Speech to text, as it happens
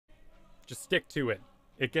Just stick to it.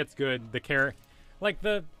 It gets good. Like,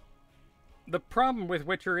 the problem with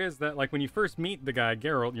Witcher is that, like, when you first meet the guy,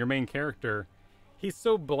 Geralt, your main character, he's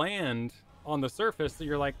so bland on the surface that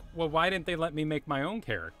you're like, well, why didn't they let me make my own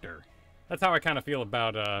character? That's how I kind of feel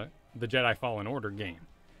about the Jedi Fallen Order game.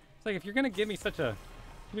 It's like, if you're gonna give me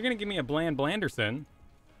a bland Blanderson,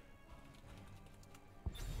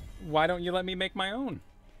 why don't you let me make my own?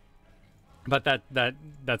 But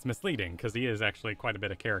that's misleading, because he is actually quite a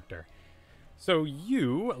bit of character. So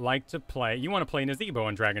you want to play Nazeebo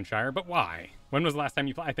in Dragon Shire, but why? When was the last time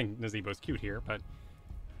you played? I think Nazeebo's cute here, but...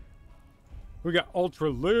 We got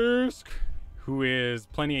Ultralisk, who is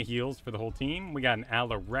plenty of heals for the whole team. We got an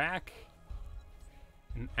Alarak.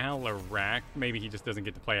 Maybe he just doesn't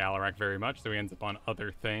get to play Alarak very much, so he ends up on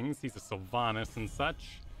other things. He's a Sylvanas and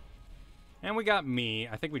such. And we got me.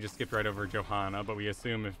 I think we just skipped right over Johanna, but we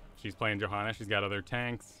assume if she's playing Johanna, she's got other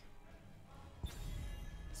tanks.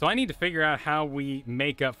 So I need to figure out how we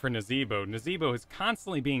make up for Nazeebo. Nazeebo is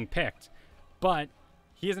constantly being picked, but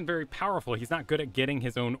he isn't very powerful. He's not good at getting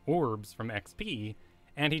his own orbs from XP,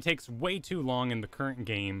 and he takes way too long in the current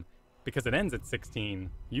game because it ends at 16,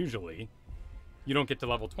 usually. You don't get to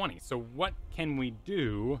level 20. So what can we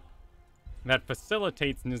do that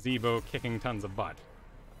facilitates Nazeebo kicking tons of butt?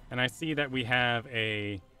 And I see that we have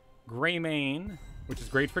a Grey Mane, which is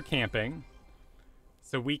great for camping.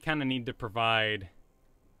 So we kind of need to provide...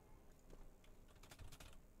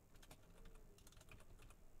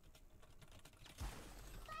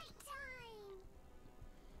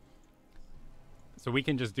 So we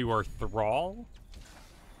can just do our Thrall.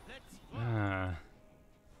 Kind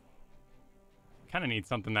of need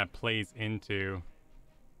something that plays into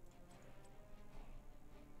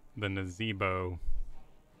the Nazeebo.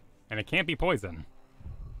 And it can't be poison.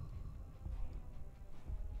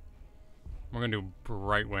 We're going to do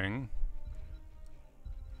Brightwing.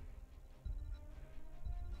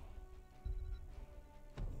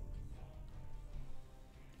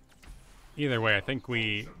 Either way, I think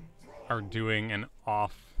we are doing an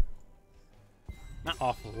not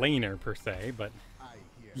off-laner per se, but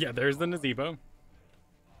yeah, there's the Nazeebo.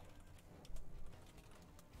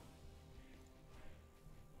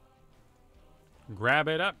 Grab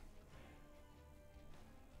it up.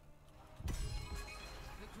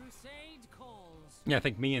 Yeah, I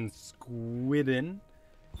think me and Squidden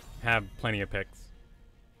have plenty of picks.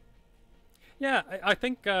 Yeah, I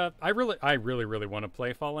think I really want to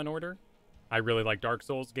play Fallen Order. I really like Dark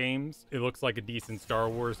Souls games. It looks like a decent Star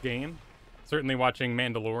Wars game. Certainly watching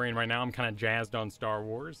Mandalorian right now, I'm kind of jazzed on Star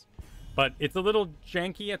Wars. But it's a little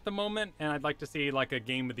janky at the moment, and I'd like to see like a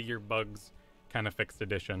Game of the Year Bugs kind of fixed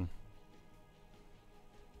edition.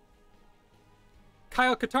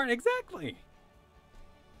 Kyle Katarn, exactly!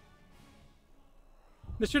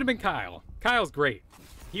 This should have been Kyle. Kyle's great.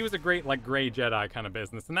 He was a great, like, gray Jedi kind of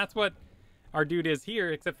business, and that's what our dude is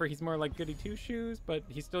here, except for he's more like goody two-shoes, but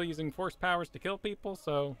he's still using force powers to kill people,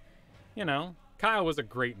 so, you know, Kyle was a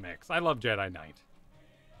great mix. I love Jedi Knight.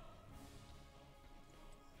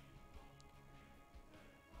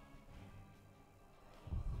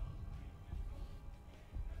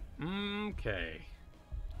 Okay.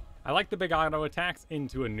 I like the big auto attacks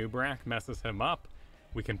into a Nubrak, messes him up.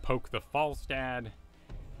 We can poke the Falstad.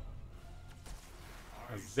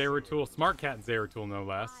 A Zeratul, Smart Cat Zeratul no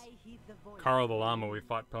less. Carl the Llama we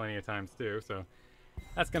fought plenty of times too, so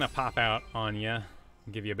that's gonna pop out on you and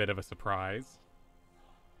give you a bit of a surprise.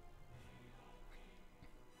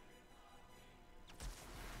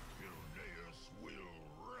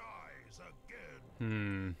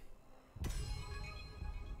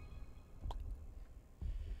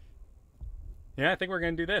 Yeah, I think we're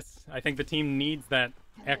going to do this. I think the team needs that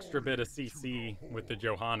extra bit of CC with the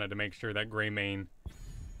Johanna to make sure that Greymane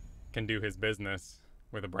can do his business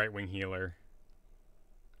with a Brightwing healer.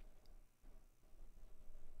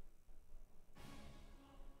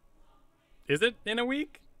 Is it in a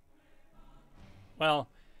week? Well,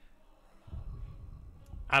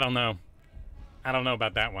 I don't know. I don't know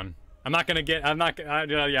about that one. I'm not gonna get. I'm not.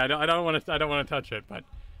 Yeah, I don't want to. I don't want to touch it. But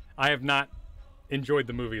I have not enjoyed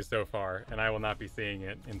the movie so far, and I will not be seeing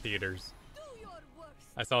it in theaters.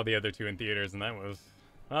 I saw the other two in theaters, and that was,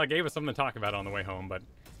 well, it gave us something to talk about on the way home, but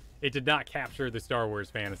it did not capture the Star Wars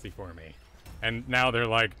fantasy for me. And now they're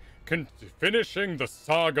like, finishing the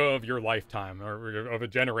saga of your lifetime, or of a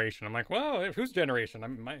generation. I'm like, well, whose generation?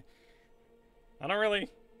 I'm not really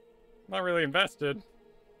invested.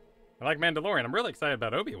 I like Mandalorian. I'm really excited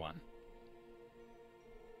about Obi-Wan.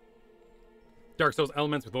 Dark Souls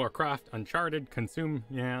elements with Lara Croft, Uncharted, Consume,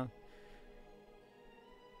 yeah.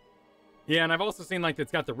 Yeah, and I've also seen, like,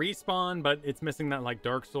 it's got the respawn, but it's missing that, like,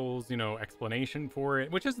 Dark Souls, you know, explanation for it,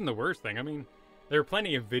 which isn't the worst thing. I mean, there are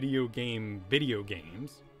plenty of video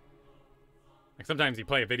games. Like, sometimes you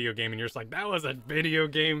play a video game and you're just like, that was a video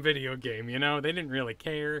game, you know? They didn't really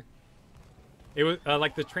care. It was,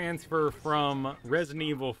 like, the transfer from Resident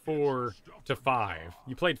Evil 4 to 5.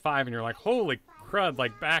 You played 5 and you're like, holy crud,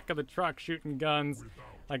 like, back of the truck shooting guns.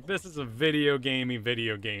 Like, this is a video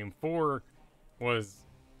game. 4 was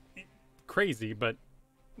crazy, but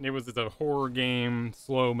it was a horror game,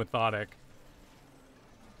 slow, methodic.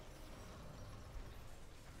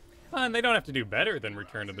 And they don't have to do better than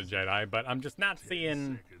Return of the Jedi, but I'm just not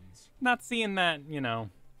seeing that, you know,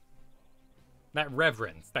 that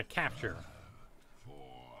reverence, that capture. 4,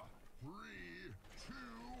 3, 2,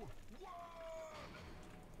 1.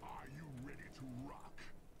 Are you ready to rock?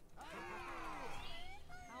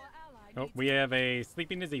 Oh, we have a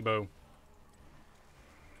sleeping Nazeebo.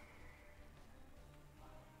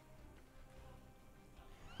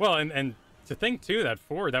 Well, and to think too that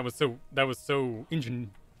 4 that was so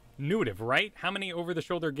ingenuitive, right? How many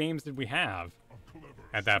over-the-shoulder games did we have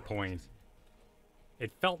at that point?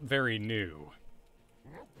 It felt very new.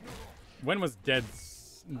 When was Dead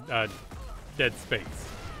Space?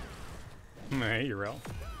 Hey, Uriel.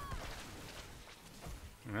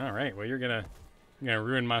 All right, well you're gonna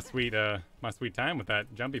ruin my sweet time with that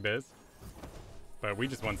jumpy biz. But we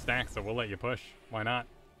just won stacks, so we'll let you push. Why not?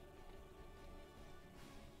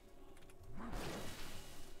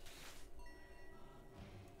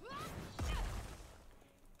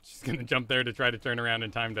 Gonna jump there to try to turn around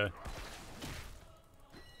in time to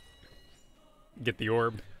get the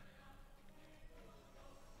orb.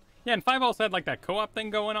 Yeah, and 5 also had like that co-op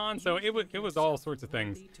thing going on, so it was all sorts of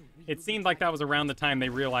things. It seemed like that was around the time they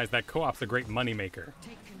realized that co-op's a great moneymaker.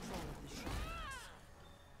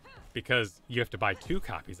 Because you have to buy 2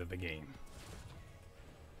 copies of the game.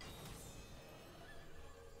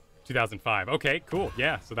 2005. Okay, cool.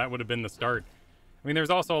 Yeah, so that would have been the start. I mean,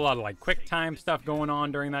 there's also a lot of, like, quick time stuff going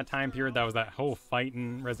on during that time period. That was that whole fight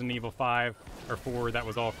in Resident Evil 5 or 4. That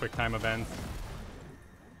was all quick time events.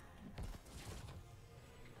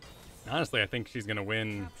 Honestly, I think she's going to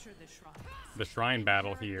win the shrine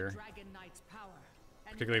battle here.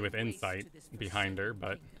 Particularly with Insight behind her,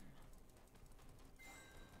 but...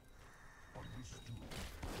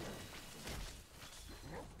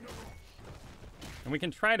 And we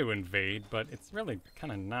can try to invade, but it's really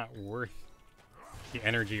kind of not worth the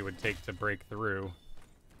energy it would take to break through.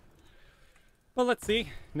 Well, let's see.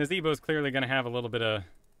 Nazeebo's clearly going to have a little bit of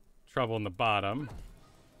trouble in the bottom.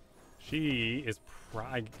 She is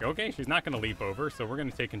okay, she's not going to leap over, so we're going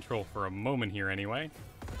to take control for a moment here anyway.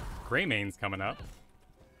 Greymane's coming up.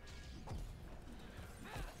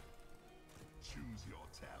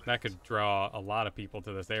 That could draw a lot of people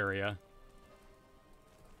to this area.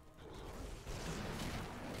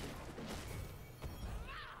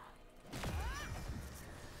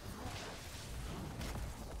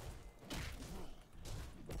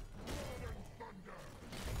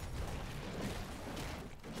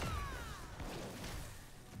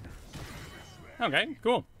 Okay,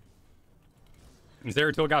 cool. And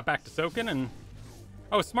Zeratul got back to soaking, and...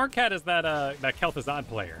 Oh, Smart Cat is that Kel'Thuzad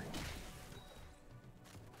player.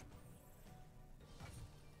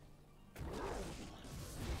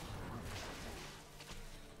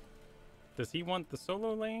 Does he want the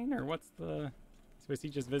solo lane, or what's the... So is he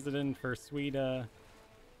just visiting for sweet,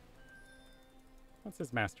 What's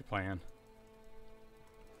his master plan?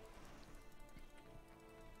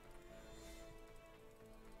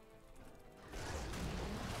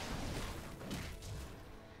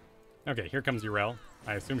 Okay, here comes Uriel.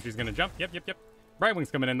 I assume she's gonna jump. Yep. Brightwing's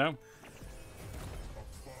coming in, though.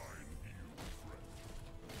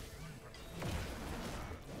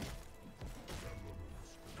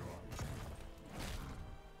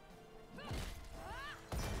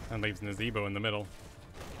 And leaves Nazeebo in the middle.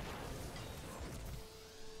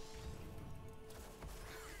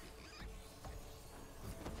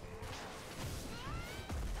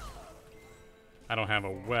 I don't have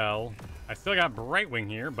a well. I still got Brightwing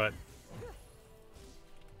here, but...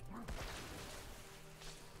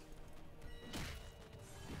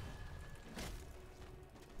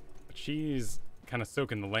 She's kind of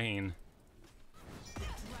soaking the lane.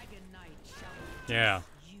 Yeah.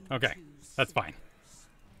 Okay. That's fine.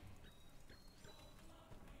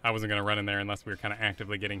 I wasn't going to run in there unless we were kind of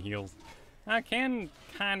actively getting heals. I can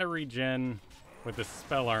kind of regen with the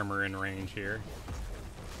spell armor in range here.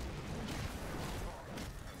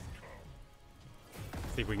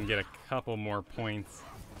 See if we can get a couple more points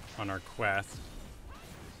on our quest.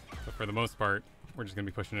 But for the most part, we're just going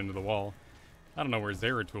to be pushing into the wall. I don't know where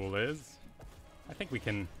Zeratul is. I think we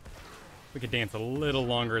can dance a little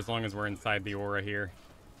longer as long as we're inside the aura here.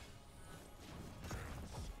 The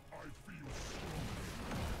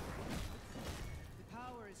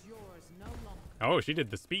power is yours no longer. Oh, she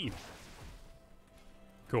did the speed.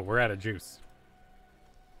 Cool, we're out of juice.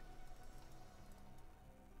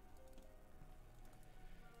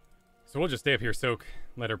 So we'll just stay up here, soak,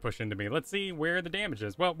 let her push into me. Let's see where the damage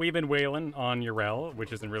is. Well, we've been wailing on Yrel,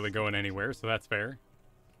 which isn't really going anywhere, so that's fair.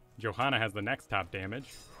 Johanna has the next top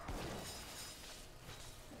damage.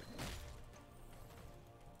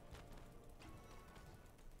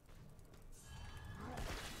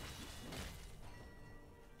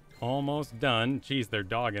 Almost done. Jeez, they're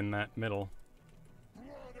dogging that middle.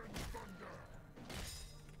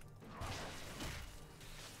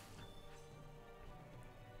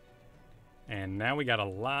 And now we got a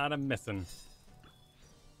lot of missing.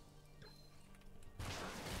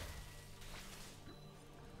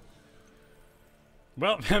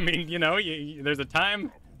 Well, I mean, you know, there's a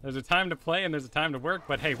time to play and there's a time to work.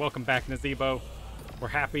 But hey, welcome back, Nazeebo. We're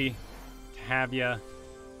happy to have you. I'm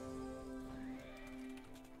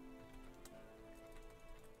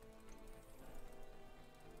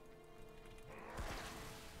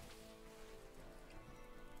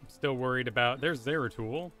still worried about. There's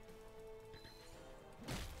Zeratul.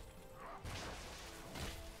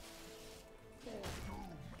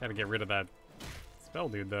 Gotta get rid of that spell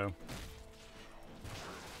dude, though.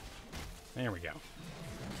 There we go.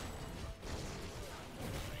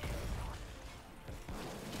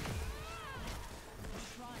 The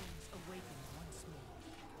shrines awaken once more.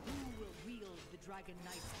 Who will wield the Dragon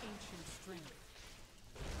Knight's ancient strength?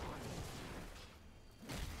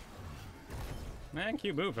 Man,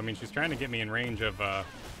 cute move. I mean, she's trying to get me in range of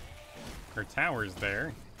her towers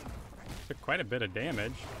there. Took quite a bit of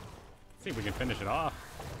damage. Let's see if we can finish it off.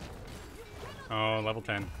 Oh, level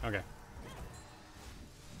 10. Okay.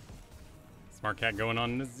 Smart cat going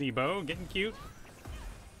on Nazeebo, getting cute.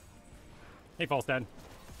 Hey, Falstad.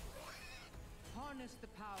 Harness the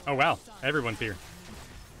power Oh, wow. of the sun. Everyone's here.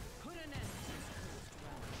 Put an end to this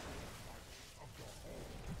cursed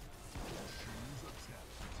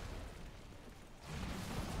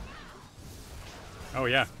realm. Oh,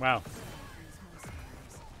 yeah. Wow.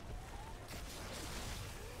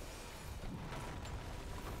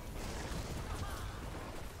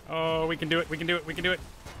 Oh, we can do it. We can do it. We can do it.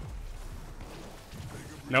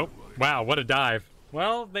 Nope. Wow, what a dive.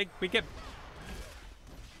 Well, we get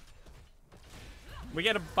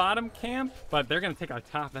a bottom camp, but they're going to take our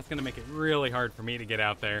top. That's going to make it really hard for me to get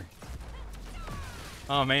out there.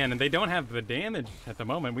 Oh, man, and they don't have the damage at the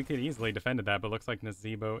moment. We could easily defend that, but looks like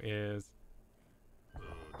Nazeebo is... Did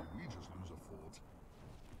we just lose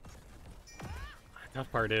a fort? Tough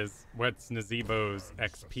part is, what's Nazeebo's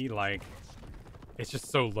XP like? It's just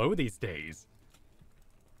so low these days.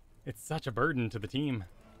 It's such a burden to the team.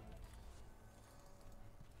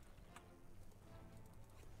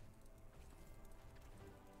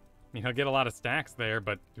 I mean, he'll get a lot of stacks there,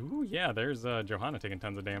 but... Ooh, yeah, there's Johanna taking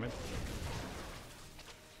tons of damage.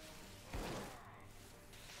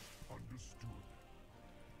 Understood.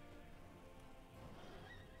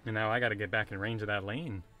 And now I gotta get back in range of that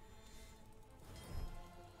lane.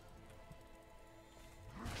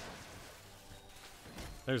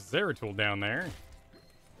 There's Zeratul down there.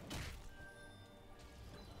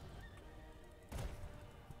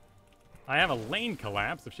 I have a lane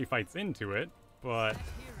collapse if she fights into it, but... That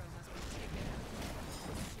hero must be taken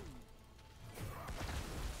soon.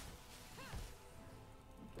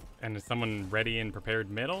 And is someone ready and prepared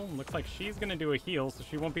middle? Looks like she's gonna do a heal, so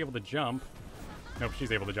she won't be able to jump. Nope,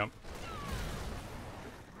 she's able to jump.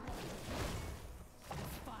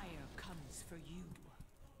 Fire comes for you.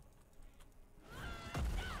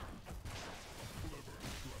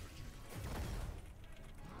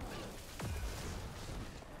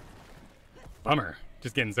 Bummer.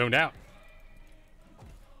 Just getting zoned out.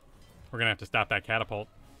 We're gonna have to stop that catapult.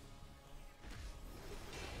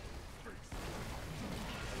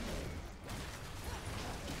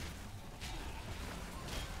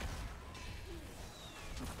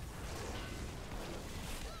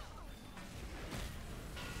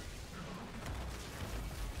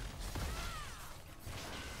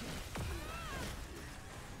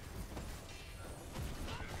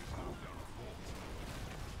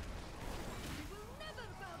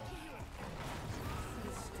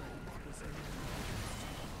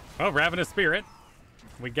 Oh, Ravenous Spirit.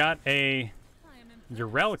 We got a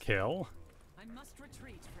Yrel kill. I must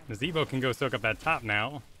retreat from Nazeebo can go soak up that top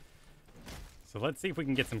now. So let's see if we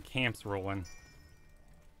can get some camps rolling.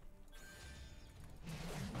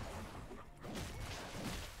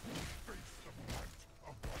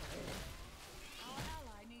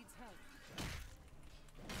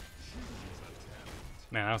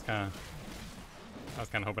 I was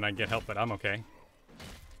kind of hoping I'd get help, but I'm okay.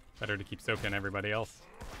 Better to keep soaking everybody else.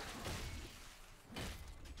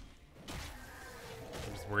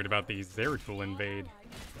 I'm just worried about these Zeratul invade.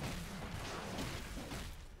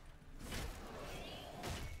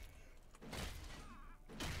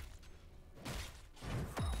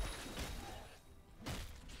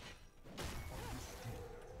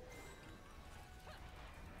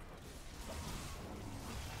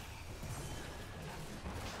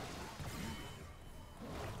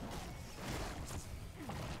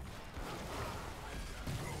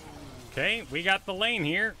 Okay, we got the lane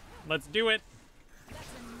here. Let's do it.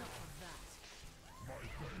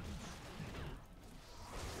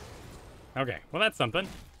 Okay, well that's something.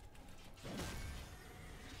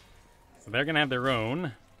 So they're gonna have their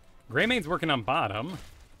own. Greymane's working on bottom.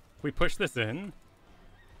 We push this in.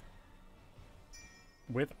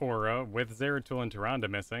 With Aura, with Zeratul and Tyrande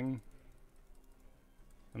missing.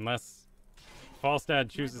 Unless Falstad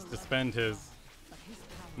chooses to spend his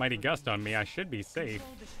Mighty Gust on me, I should be safe.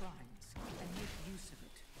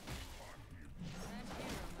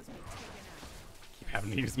 Keep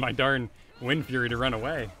having to use my darn Wind Fury to run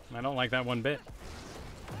away. I don't like that one bit.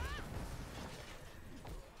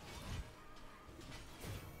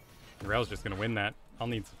 Rel's just gonna win that. I'll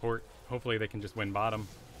need support. Hopefully they can just win bottom.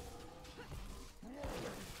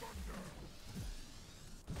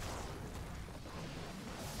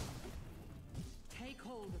 Take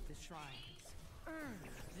hold of the shrines. Earn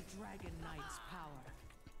the Dragon Knight's power.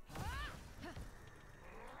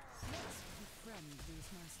 Let's befriend these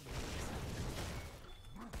mercenaries.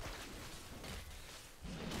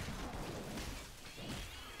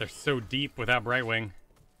 They're so deep without Brightwing.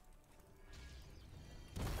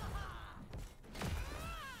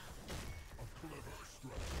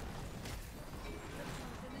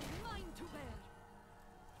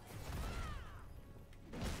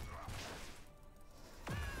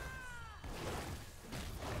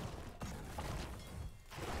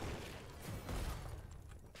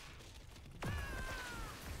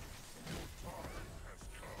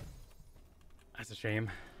 That's a shame.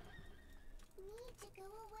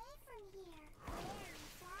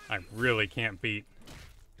 I really can't beat.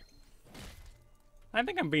 I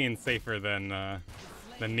think I'm being safer than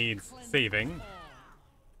needs saving.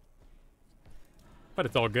 But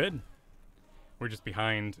it's all good. We're just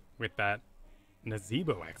behind with that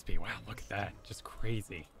Nazeebo XP. Wow, look at that. Just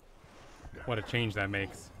crazy. What a change that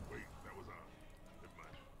makes.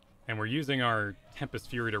 And we're using our Tempest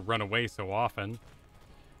Fury to run away so often.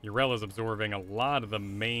 Urella's absorbing a lot of the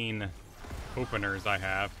main openers I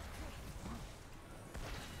have.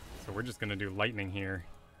 So we're just going to do lightning here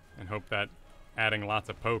and hope that adding lots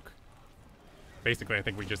of poke. Basically, I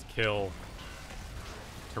think we just kill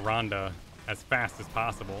Tyrande as fast as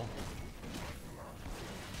possible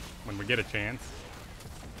when we get a chance.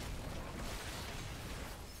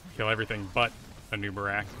 Kill everything but a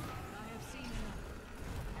Nubarak.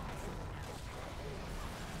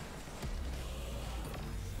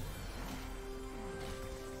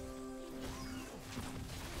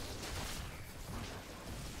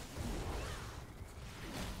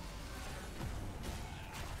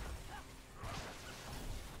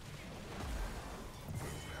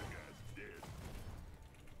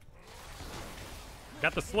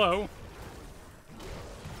 Got the slow.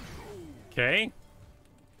 Okay.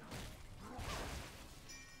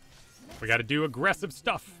 We got to do aggressive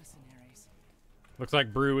stuff. Looks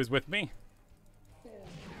like Brew is with me.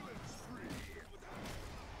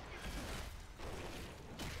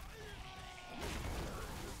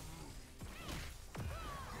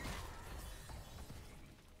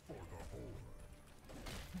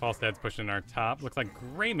 Falstad's pushing our top. Looks like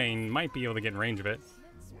Greymane might be able to get in range of it.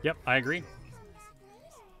 Yep, I agree.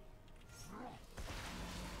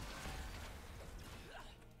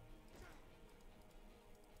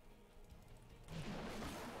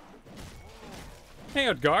 Hey,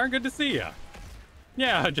 Odgar, good to see ya.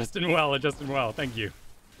 Yeah, adjusting well, thank you.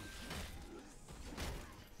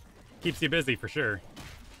 Keeps you busy for sure.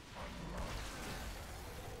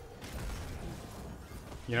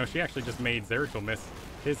 You know, she actually just made Zeratul miss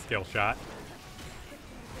his skill shot.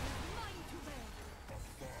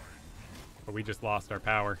 But we just lost our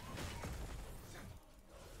power.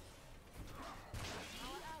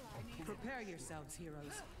 Prepare yourselves,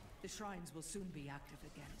 heroes. The shrines will soon be active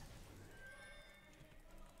again.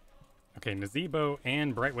 Okay, Nazeebo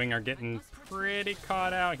and Brightwing are getting pretty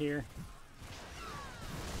caught out here.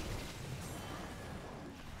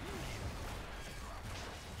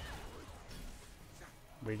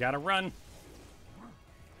 We gotta run.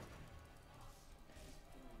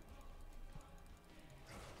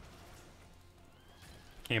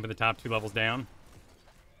 camp at the top 2 levels down.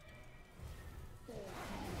 My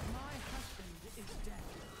husband is dead.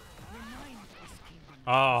 Remind this kingdom of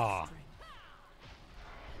Oh. strength.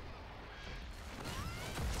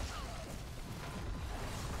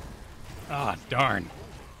 Ah, darn.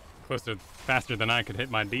 Closer, faster than I could hit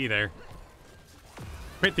my D there.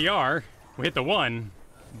 We hit the R, we hit the 1,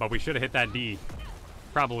 but we should have hit that D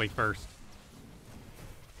probably first.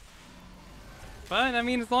 But, I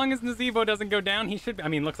mean, as long as Nazeebo doesn't go down, he should... I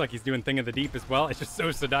mean, looks like he's doing Thing of the Deep as well. It's just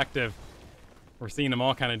so seductive. We're seeing them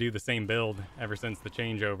all kind of do the same build ever since the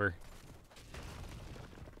changeover.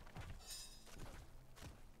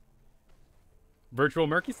 Virtual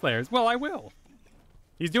Murky Slayers. Well, I will.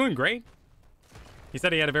 He's doing great. He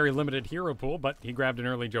said he had a very limited hero pool, but he grabbed an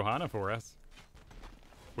early Johanna for us.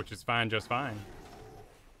 Which is fine, just fine.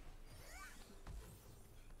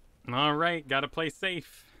 Alright, gotta play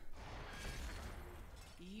safe.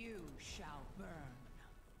 You shall burn.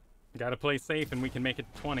 Gotta play safe and we can make it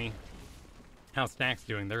 20. How's Stacks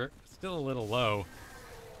doing? They're still a little low.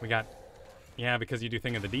 We got... Yeah, because you do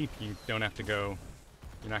Thing of the Deep, you don't have to go...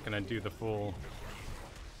 You're not gonna do the full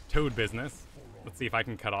Toad business. Let's see if I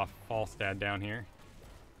can cut off Falstad down here.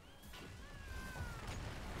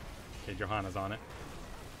 Okay, Johanna's on it.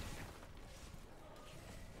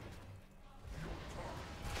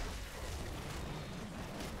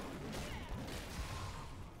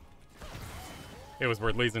 It was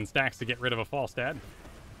worth losing Stacks to get rid of a Falstad.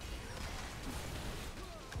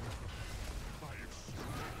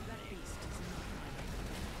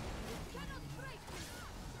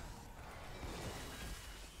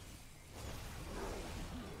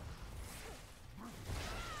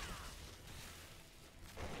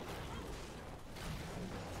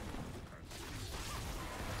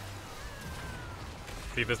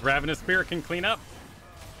 See if this Ravenous Spirit can clean up.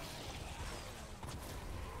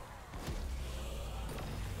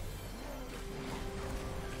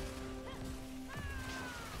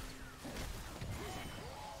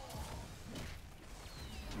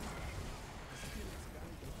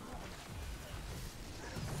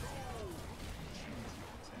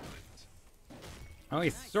 Oh,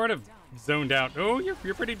 he's sort of zoned out. Oh, you're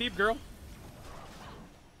pretty deep, girl.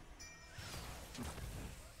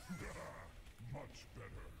 Much better.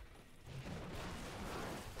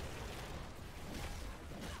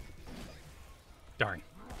 Darn.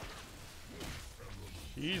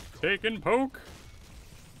 He's taking poke.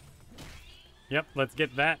 Yep, let's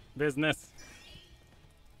get that business.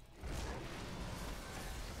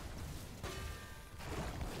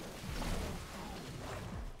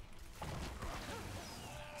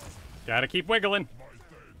 Gotta keep wiggling.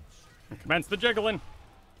 Commence the jiggling.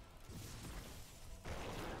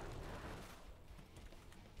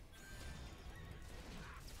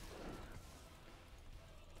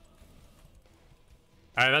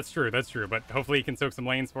 That's true, but hopefully he can soak some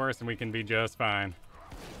lanes for us and we can be just fine. Another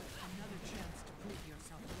chance to prove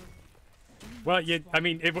yourself worthy. Well, I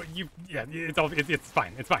mean, it's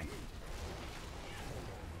fine, it's fine.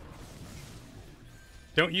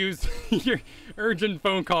 Don't use your urgent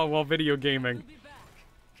phone call while video gaming. We'll be back.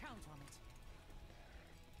 Count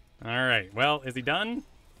on it. All right, well, is he done?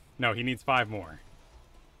 No, he needs 5 more.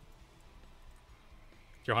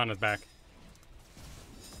 Johanna's back.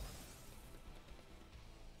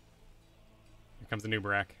 Here comes the new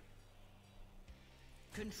Barak.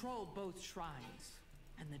 Control both shrines,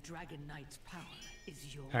 and the Dragon Knight's power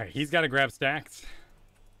is yours. All right, he's got to grab Stacks.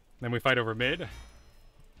 Then we fight over mid. You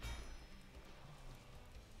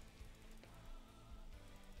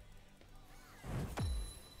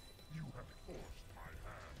have forced my hand.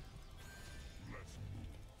 Let's move.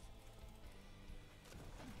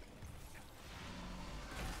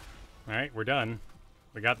 All right, we're done.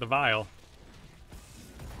 We got the vial.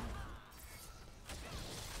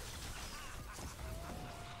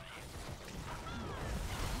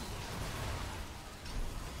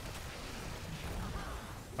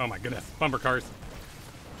 Oh my goodness, bumper cars.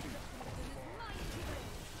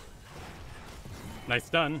 Nice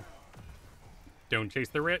stun. Don't chase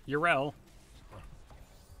the Urel.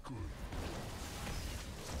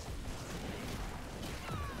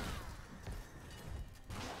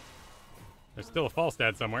 There's still a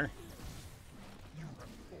Falstad somewhere. You have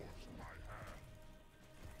forced my hand.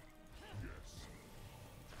 Yes.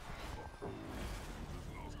 There's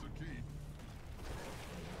lost a keep.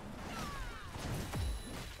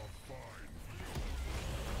 A fine.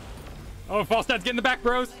 Oh, Falstad's getting the back,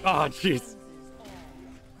 bros. Oh, jeez.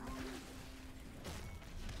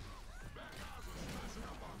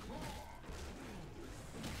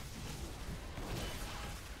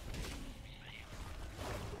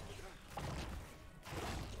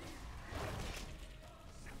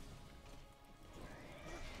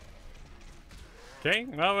 Okay,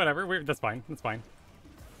 well, whatever. That's fine. That's fine.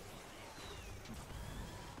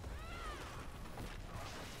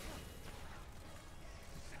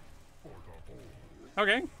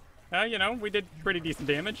 Okay. You know, we did pretty decent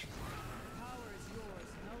damage. Power is yours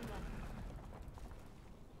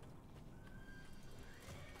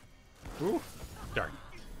no longer. Ooh, darn.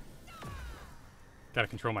 Gotta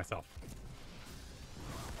control myself.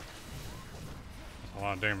 That's a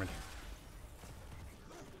lot of damage.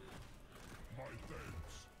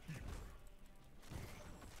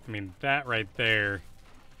 I mean, that right there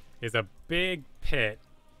is a big pit,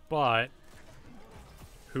 but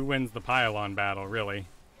who wins the pylon battle, really?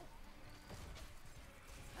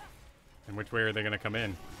 And which way are they going to come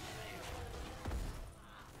in?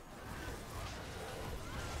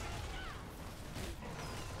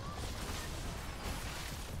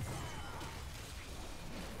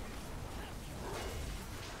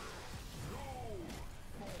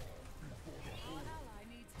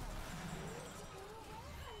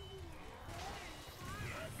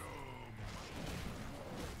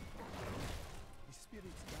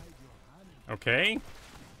 Okay.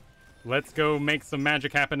 Let's go make some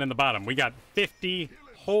magic happen in the bottom. We got 50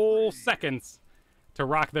 whole seconds to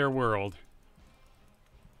rock their world.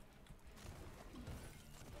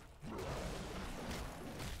 Claws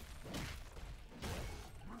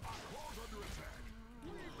under attack.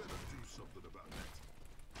 You better do something about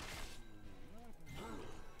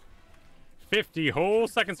that. 50 whole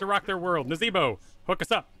seconds to rock their world. Nazeebo, hook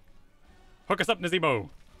us up. Hook us up, Nazeebo.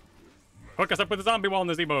 Hook us up with a zombie wall,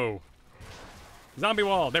 Nazeebo. Zombie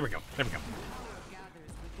wall. There we go. There we go. Power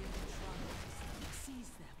gathers within the shrines. Seize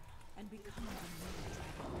them and become the new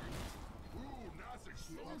Dragon Knight. Ooh, nice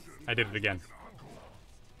explosion. I did it again.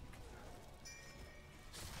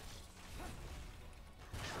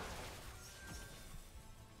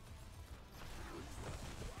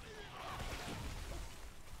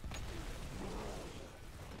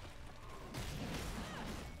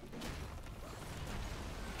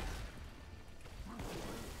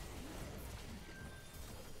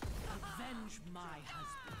 Avenge my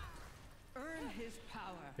husband. Earn his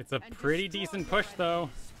power. It's a and pretty destroy decent your push, though.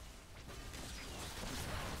 enemies.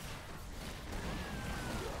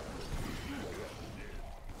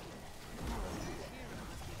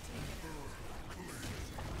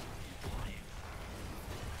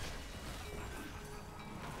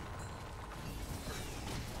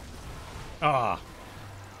 Ah.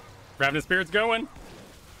 Ravenous Spirit's going.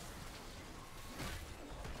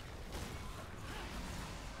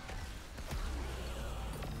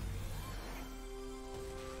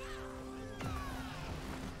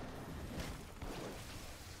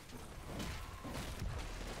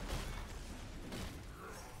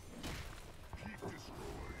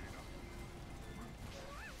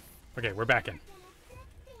 Okay, we're back in.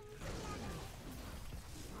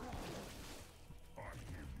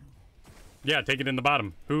 Yeah, take it in the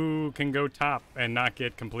bottom. Who can go top and not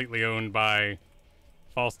get completely owned by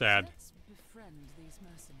Falstad? Let's befriend these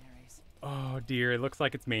mercenaries. Oh dear, it looks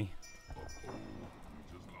like it's me. You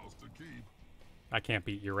just lost a keep. I can't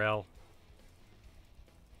beat Urel.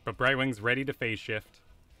 But Brightwing's ready to phase shift.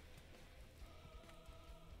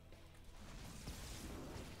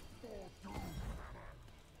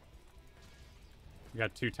 We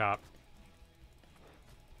got two top.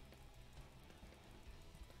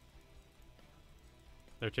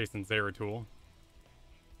 They're chasing Zeratul.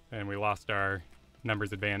 And we lost our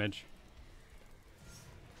numbers advantage.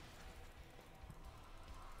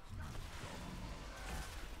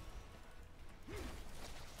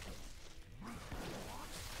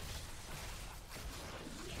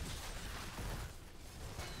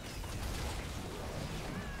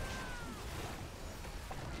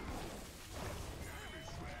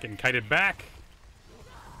 Getting kited back.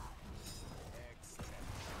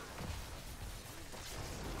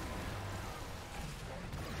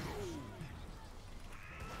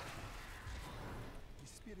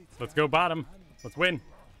 Let's go bottom. Let's win.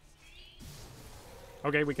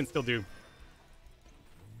 Okay, we can still do.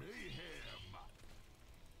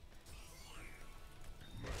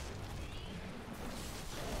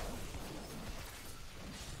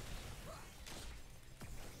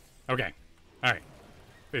 Okay. All right.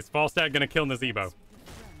 Is Falstad gonna kill Nazeebo? Befriend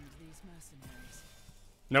these mercenaries.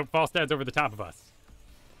 Nope, Falstad's over the top of us.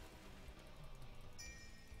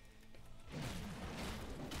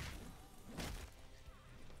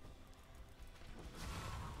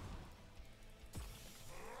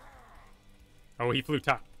 Oh, he flew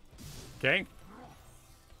top. Okay.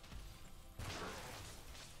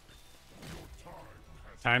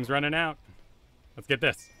 Time's running out. Let's get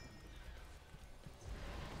this.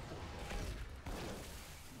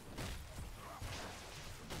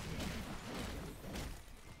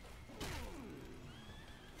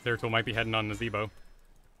 Zeratul might be heading on Nazeebo.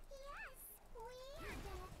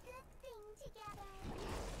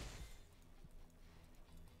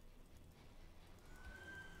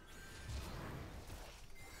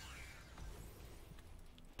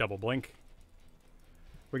 Double blink.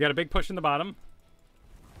 We got a big push in the bottom.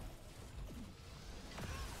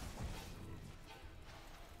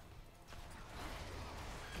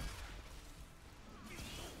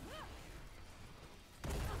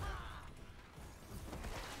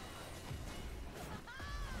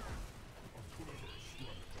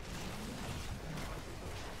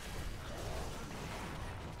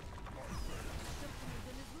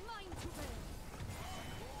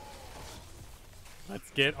 Let's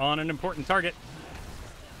get on an important target.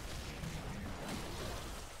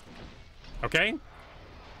 Okay.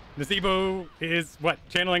 Nazeebo is, what,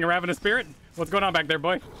 channeling a ravenous spirit? What's going on back there,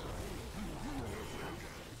 boy?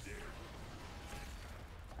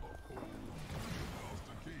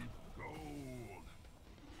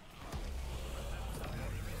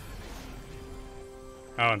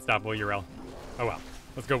 Oh, unstoppable Yrel. Oh well.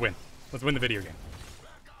 Let's go win. Let's win the video game.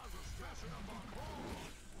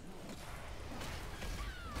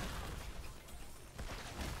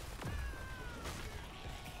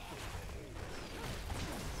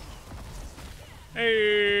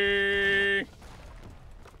 Hey!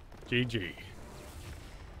 GG.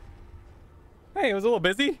 Hey, it was a little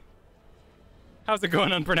busy. How's it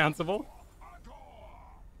going, unpronounceable?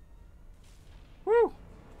 Woo!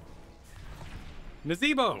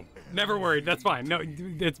 Nazeebo! Never worried, that's fine. No,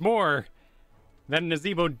 it's more that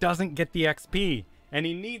Nazeebo doesn't get the XP, and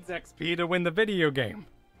he needs XP to win the video game.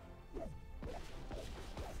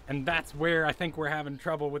 And that's where I think we're having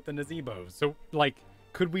trouble with the Nazeebo. So, like,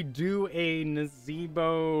 could we do a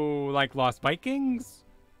Nazeebo, like, Lost Vikings?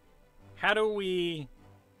 How do we...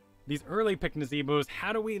 These early pick Nazeebos,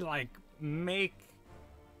 how do we, like, make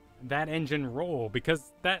that engine roll?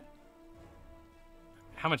 Because that...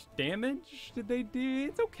 How much damage did they do?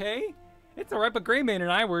 It's okay. It's alright, but Greymane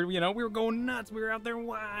and I were, you know, we were going nuts. We were out there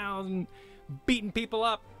wild and beating people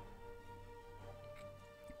up.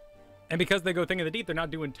 And because they go Thing of the Deep, they're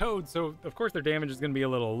not doing Toads, so of course their damage is going to be a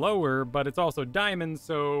little lower, but it's also Diamonds,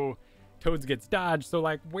 so Toads gets dodged. So,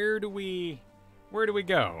 like, where do we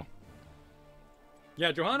go?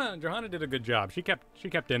 Yeah, Johanna did a good job. She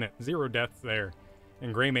kept in it. 0 deaths there.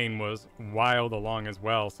 And Greymane was wild along as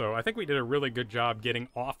well. So I think we did a really good job getting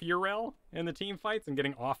off Yrel in the team fights and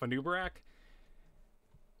getting off Anubarak.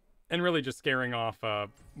 And really just scaring off,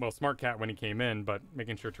 well, Smart Cat when he came in, but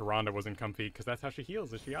making sure Tyrande wasn't comfy, because that's how she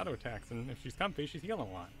heals, is she auto-attacks. And if she's comfy, she's healing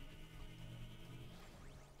a lot.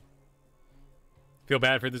 Feel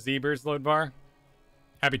bad for the Zebras, Loadvar?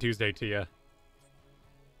 Happy Tuesday to you.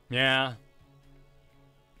 Yeah.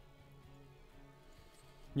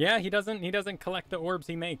 Yeah, he doesn't collect the orbs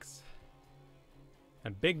he makes.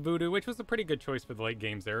 And Big Voodoo, which was a pretty good choice for the late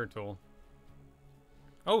game Zeratul.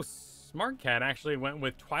 Oh, Smart Cat actually went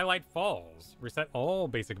with Twilight Falls. Reset all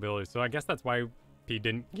basic abilities, so I guess that's why he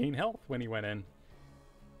didn't gain health when he went in.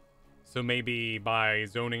 So maybe by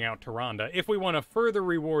zoning out Tyrande, if we want to further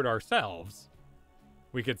reward ourselves,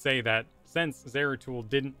 we could say that since Zeratul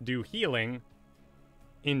didn't do healing,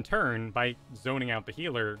 in turn, by zoning out the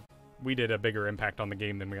healer, we did a bigger impact on the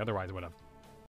game than we otherwise would have.